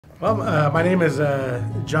Well, my name is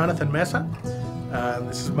Jonathan Mesa.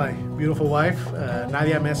 This is my beautiful wife,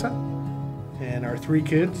 Nadia Mesa, and our three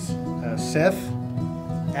kids, Seth,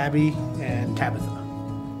 Abby, and Tabitha.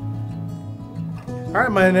 All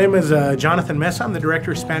right, my name is Jonathan Mesa. I'm the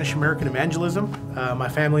Director of Spanish American Evangelism. My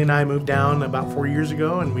family and I moved down about 4 years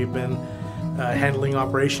ago, and we've been handling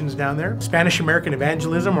operations down there. Spanish American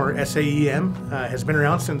Evangelism, or SAEM, has been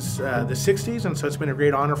around since the 60s, and so it's been a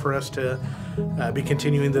great honor for us to be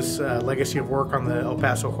continuing this legacy of work on the El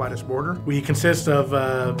Paso-Juarez border. We consist of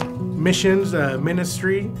missions,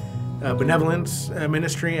 ministry, benevolence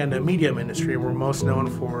ministry, and a media ministry. We're most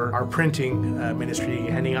known for our printing ministry,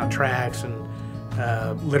 handing out tracts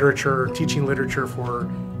and literature, teaching literature for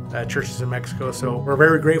churches in Mexico. So we're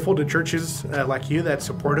very grateful to churches like you that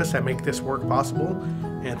support us, that make this work possible,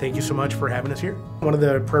 and thank you so much for having us here. One of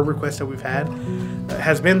the prayer requests that we've had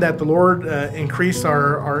has been that the Lord increase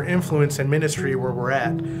our influence and ministry where we're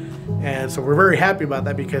at. And so we're very happy about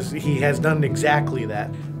that because He has done exactly that.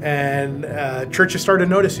 And churches started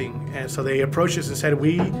noticing, and so they approached us and said,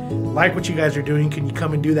 "We like what you guys are doing. Can you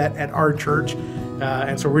come and do that at our church?"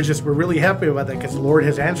 And so we're really happy about that because the Lord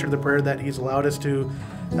has answered the prayer that He's allowed us to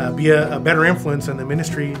be a better influence in the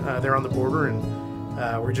ministry there on the border, and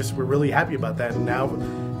we're really happy about that. And now,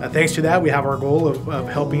 thanks to that, we have our goal of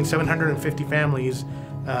helping 750 families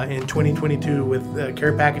in 2022 with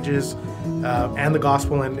care packages and the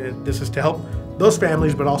gospel, and this is to help those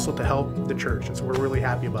families, but also to help the church, and so we're really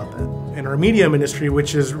happy about that. In our media ministry,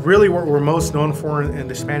 which is really what we're most known for in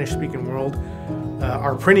the Spanish-speaking world,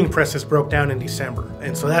 our printing presses broke down in December,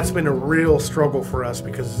 and so that's been a real struggle for us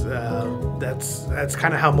because that's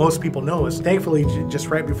kind of how most people know us. Thankfully, just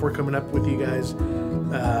right before coming up with you guys,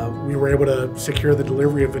 we were able to secure the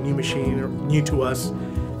delivery of a new machine, new to us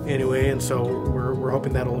anyway, and so we're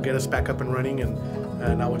hoping that'll get us back up and running,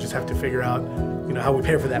 and now we'll just have to figure out, how we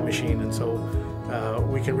pay for that machine, and so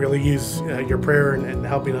we can really use your prayer and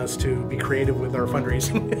helping us to be creative with our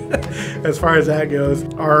fundraising as far as that goes.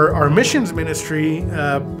 Our missions ministry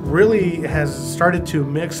really has started to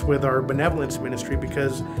mix with our benevolence ministry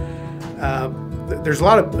because there's a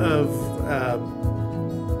lot of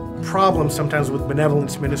problems sometimes with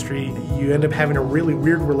benevolence ministry. You end up having a really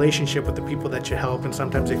weird relationship with the people that you help, and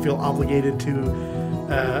sometimes they feel obligated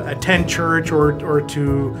to attend church or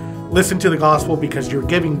to listen to the gospel because you're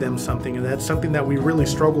giving them something, and that's something that we really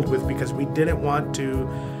struggled with because we didn't want to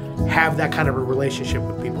have that kind of a relationship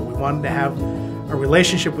with people. We wanted to have a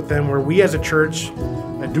relationship with them where we as a church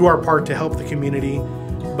do our part to help the community,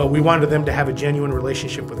 but we wanted them to have a genuine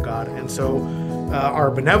relationship with God. And so our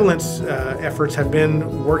benevolence efforts have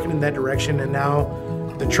been working in that direction, and now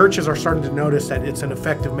the churches are starting to notice that it's an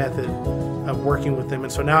effective method of working with them.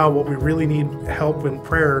 And so now what we really need help in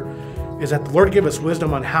prayer is that the Lord give us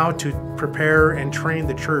wisdom on how to prepare and train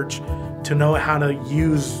the church to know how to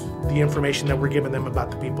use the information that we're giving them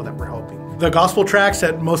about the people that we're helping. The gospel tracts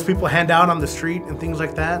that most people hand out on the street and things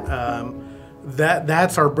like that,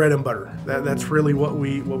 that's our bread and butter. That's really what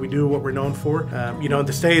we do, what we're known for. In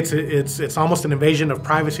the States, it's almost an invasion of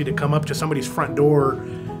privacy to come up to somebody's front door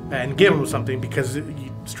and give them something because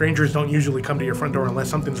strangers don't usually come to your front door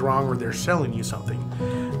unless something's wrong or they're selling you something.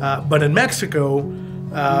 But in Mexico,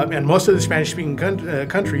 and most of the Spanish-speaking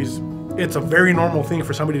countries, it's a very normal thing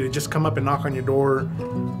for somebody to just come up and knock on your door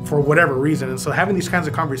for whatever reason. And so having these kinds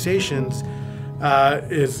of conversations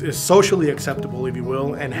is socially acceptable, if you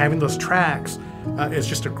will, and having those tracts is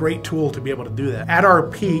just a great tool to be able to do that. At our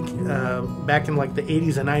peak, back in like the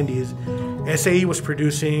 80s and 90s, SAE was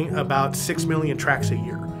producing about 6 million tracts a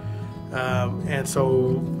year. And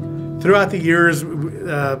so throughout the years,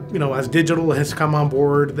 as digital has come on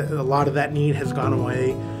board, a lot of that need has gone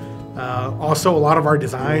away. Also, a lot of our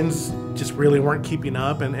designs just really weren't keeping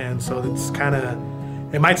up, and so it's kind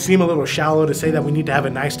of, it might seem a little shallow to say that we need to have a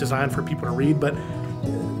nice design for people to read, but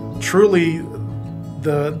truly,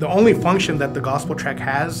 the only function that the gospel tract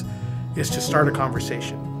has is to start a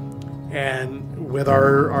conversation. And with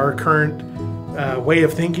our current way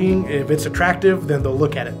of thinking, if it's attractive, then they'll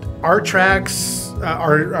look at it. Our tracts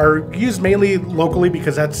are used mainly locally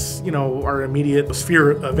because that's our immediate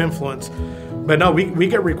sphere of influence. But no, we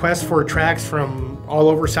get requests for tracts from all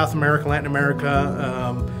over South America, Latin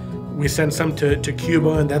America. We send some to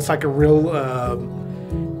Cuba, and that's like a real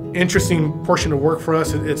interesting portion of work for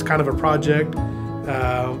us. It's kind of a project.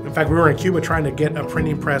 In fact, we were in Cuba trying to get a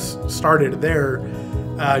printing press started there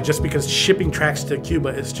just because shipping tracts to Cuba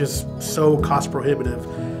is just so cost prohibitive.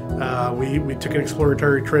 We took an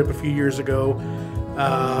exploratory trip a few years ago,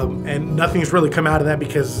 and nothing's really come out of that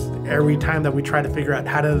because every time that we try to figure out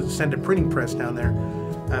how to send a printing press down there,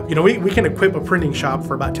 we can equip a printing shop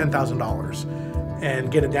for about $10,000.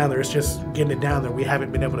 and get it down there. It's just getting it down there. We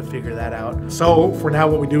haven't been able to figure that out. So for now,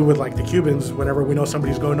 what we do with like the Cubans, whenever we know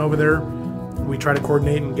somebody's going over there, we try to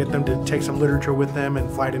coordinate and get them to take some literature with them and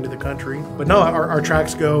fly it into the country. But no, our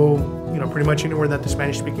tracks go, pretty much anywhere that the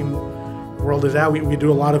Spanish-speaking world is at. We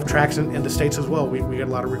do a lot of tracks in the States as well. We get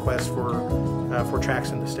a lot of requests for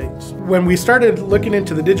tracks in the States. When we started looking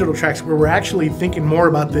into the digital tracks, we were actually thinking more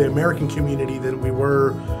about the American community than we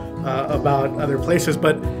were about other places.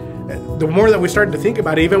 But the more that we started to think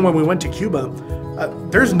about it, even when we went to Cuba,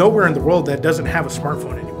 there's nowhere in the world that doesn't have a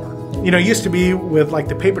smartphone anymore. It used to be with like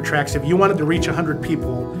the paper tracks, if you wanted to reach 100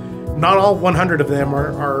 people, not all 100 of them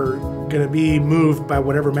are going to be moved by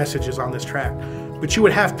whatever message is on this track. But you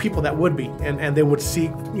would have people that would be, and they would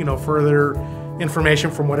seek, further information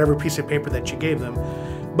from whatever piece of paper that you gave them.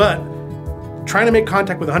 But trying to make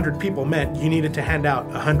contact with 100 people meant you needed to hand out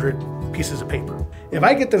 100 pieces of paper. If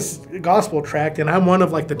I get this gospel tract and I'm one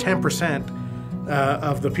of like the 10%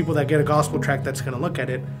 of the people that get a gospel tract that's going to look at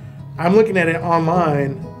it, I'm looking at it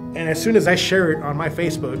online, and as soon as I share it on my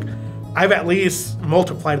Facebook, I've at least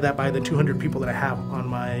multiplied that by the 200 people that I have on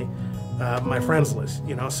my my friends list.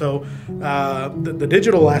 So the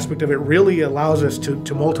digital aspect of it really allows us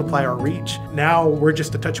to multiply our reach. Now we're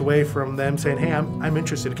just a touch away from them saying, hey, I'm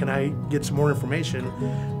interested, can I get some more information?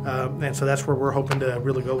 And so that's where we're hoping to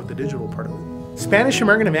really go with the digital part of it. Spanish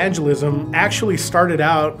American evangelism actually started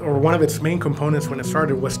out, or one of its main components when it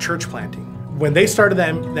started was church planting. When they started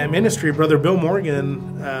that ministry, Brother Bill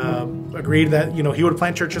Morgan agreed that he would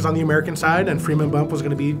plant churches on the American side, and Freeman Bump was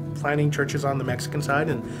going to be planting churches on the Mexican side.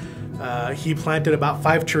 And he planted about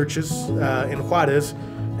 5 churches in Juarez,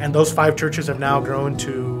 and those 5 churches have now grown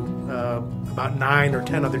to about 9 or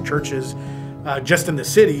 10 other churches just in the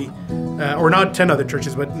city, or not 10 other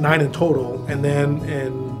churches, but 9 in total. And then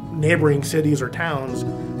in neighboring cities or towns,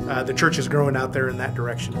 the church is growing out there in that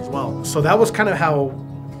direction as well. So that was kind of how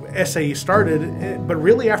SAE started, but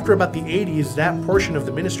really after about the 80s, that portion of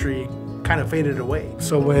the ministry kind of faded away.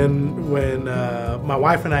 So when my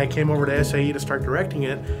wife and I came over to SAE to start directing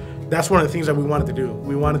it, that's one of the things that we wanted to do.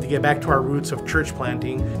 We wanted to get back to our roots of church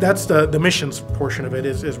planting. That's the missions portion of it,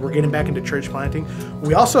 is we're getting back into church planting.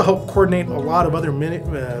 We also help coordinate a lot of other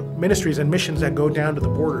ministries and missions that go down to the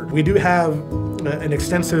border. We do have an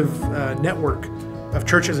extensive network of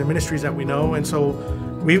churches and ministries that we know, and so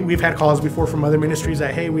we've had calls before from other ministries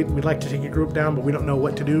that, hey, we'd like to take a group down, but we don't know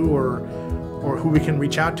what to do or who we can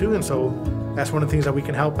reach out to, and so that's one of the things that we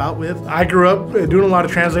can help out with. I grew up doing a lot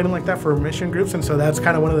of translating like that for mission groups, and so that's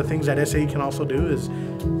kind of one of the things that SAE can also do is,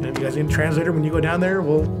 if you guys need a translator, when you go down there,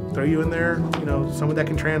 we'll throw you in there, someone that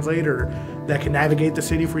can translate or that can navigate the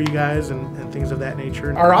city for you guys and things of that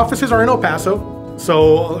nature. Our offices are in El Paso,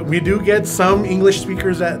 so we do get some English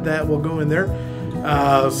speakers that will go in there.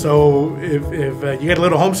 So if you get a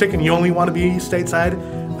little homesick and you only want to be stateside,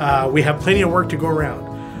 we have plenty of work to go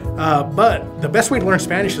around. But the best way to learn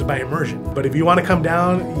Spanish is by immersion. But if you want to come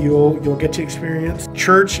down, you'll get to experience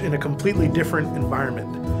church in a completely different environment.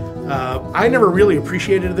 I never really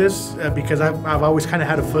appreciated this because I've always kind of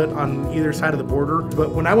had a foot on either side of the border.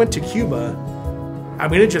 But when I went to Cuba, I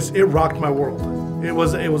mean, it rocked my world. It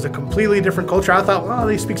was a completely different culture. I thought, well,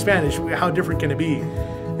 they speak Spanish. How different can it be?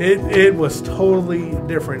 It was totally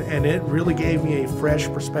different, and it really gave me a fresh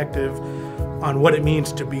perspective on what it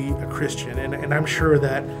means to be a Christian. And I'm sure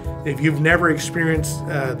that if you've never experienced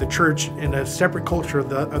the church in a separate culture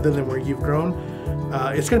other than where you've grown,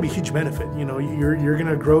 it's going to be a huge benefit. You're going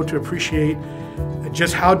to grow to appreciate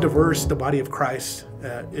just how diverse the body of Christ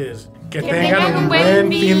is. Que tengan un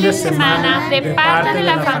buen fin de semana de parte de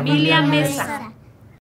la familia Mesa.